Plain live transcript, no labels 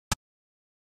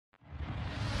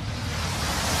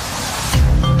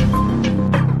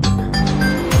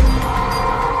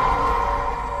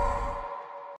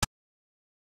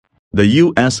The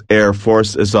U.S. Air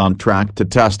Force is on track to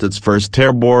test its first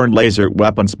airborne laser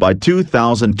weapons by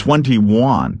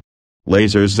 2021.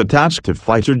 Lasers attached to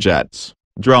fighter jets,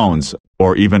 drones,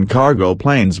 or even cargo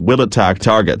planes will attack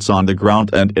targets on the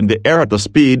ground and in the air at the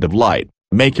speed of light,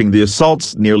 making the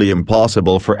assaults nearly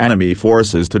impossible for enemy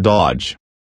forces to dodge.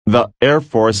 The Air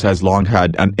Force has long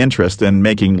had an interest in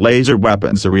making laser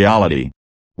weapons a reality.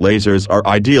 Lasers are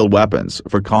ideal weapons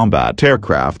for combat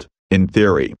aircraft, in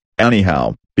theory,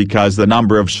 anyhow, because the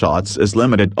number of shots is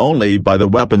limited only by the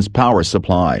weapon's power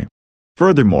supply.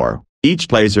 Furthermore,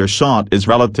 each laser shot is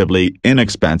relatively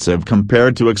inexpensive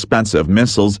compared to expensive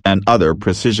missiles and other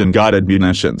precision-guided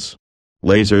munitions.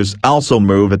 Lasers also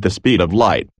move at the speed of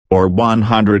light, or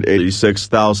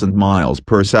 186,000 miles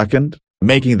per second,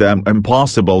 making them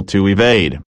impossible to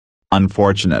evade.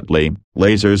 Unfortunately,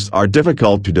 lasers are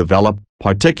difficult to develop,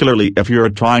 particularly if you're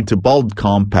trying to build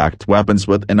compact weapons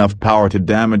with enough power to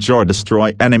damage or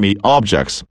destroy enemy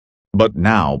objects. But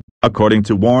now, according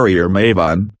to Warrior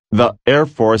Maven, the Air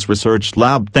Force Research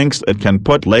Lab thinks it can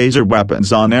put laser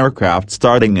weapons on aircraft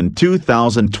starting in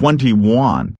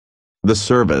 2021. The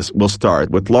service will start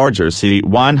with larger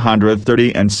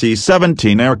C-130 and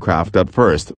C-17 aircraft at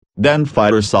first, then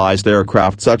fighter-sized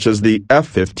aircraft such as the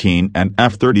F-15 and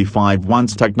F-35.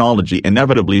 Once technology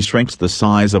inevitably shrinks the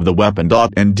size of the weapon.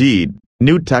 Indeed,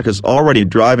 new tech is already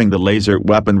driving the laser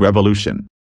weapon revolution.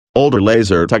 Older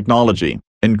laser technology,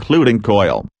 including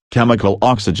coil, chemical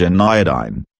oxygen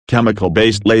iodine,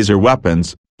 chemical-based laser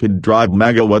weapons, could drive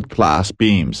megawatt-class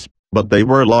beams, but they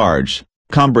were large,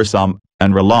 cumbersome,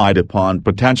 and relied upon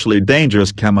potentially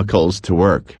dangerous chemicals to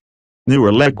work.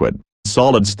 Newer liquid,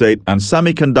 solid-state and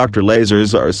semiconductor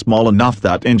lasers are small enough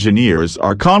that engineers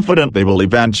are confident they will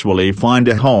eventually find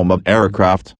a home on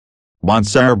aircraft.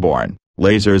 Once airborne,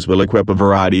 lasers will equip a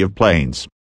variety of planes.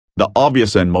 The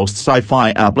obvious and most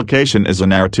sci-fi application is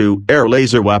an air-to-air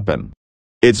laser weapon.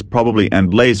 It's probably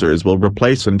and lasers will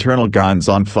replace internal guns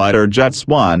on fighter jets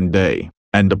one day,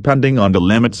 and depending on the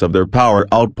limits of their power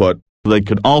output, they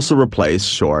could also replace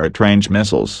short-range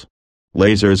missiles.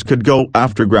 Lasers could go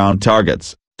after ground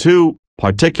targets, too,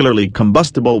 particularly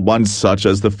combustible ones such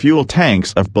as the fuel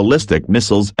tanks of ballistic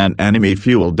missiles and enemy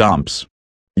fuel dumps.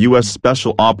 U.S.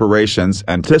 Special Operations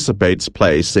anticipates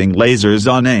placing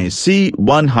lasers on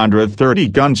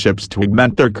AC-130 gunships to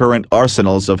augment their current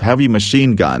arsenals of heavy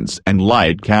machine guns and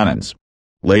light cannons.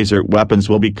 Laser weapons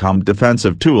will become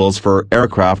defensive tools for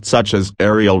aircraft such as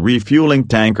aerial refueling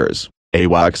tankers,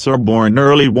 AWACS airborne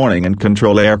early warning and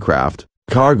control aircraft,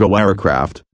 cargo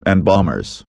aircraft, and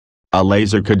bombers. A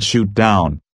laser could shoot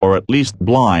down, or at least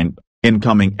blind,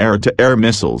 incoming air-to-air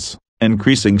missiles,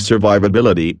 increasing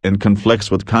survivability in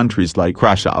conflicts with countries like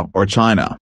Russia or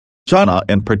China. China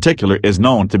in particular is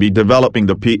known to be developing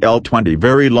the PL-20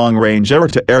 very long-range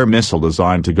air-to-air missile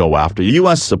designed to go after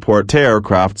U.S. support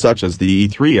aircraft such as the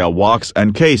E-3 AWACS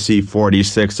and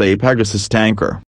KC-46A Pegasus tanker.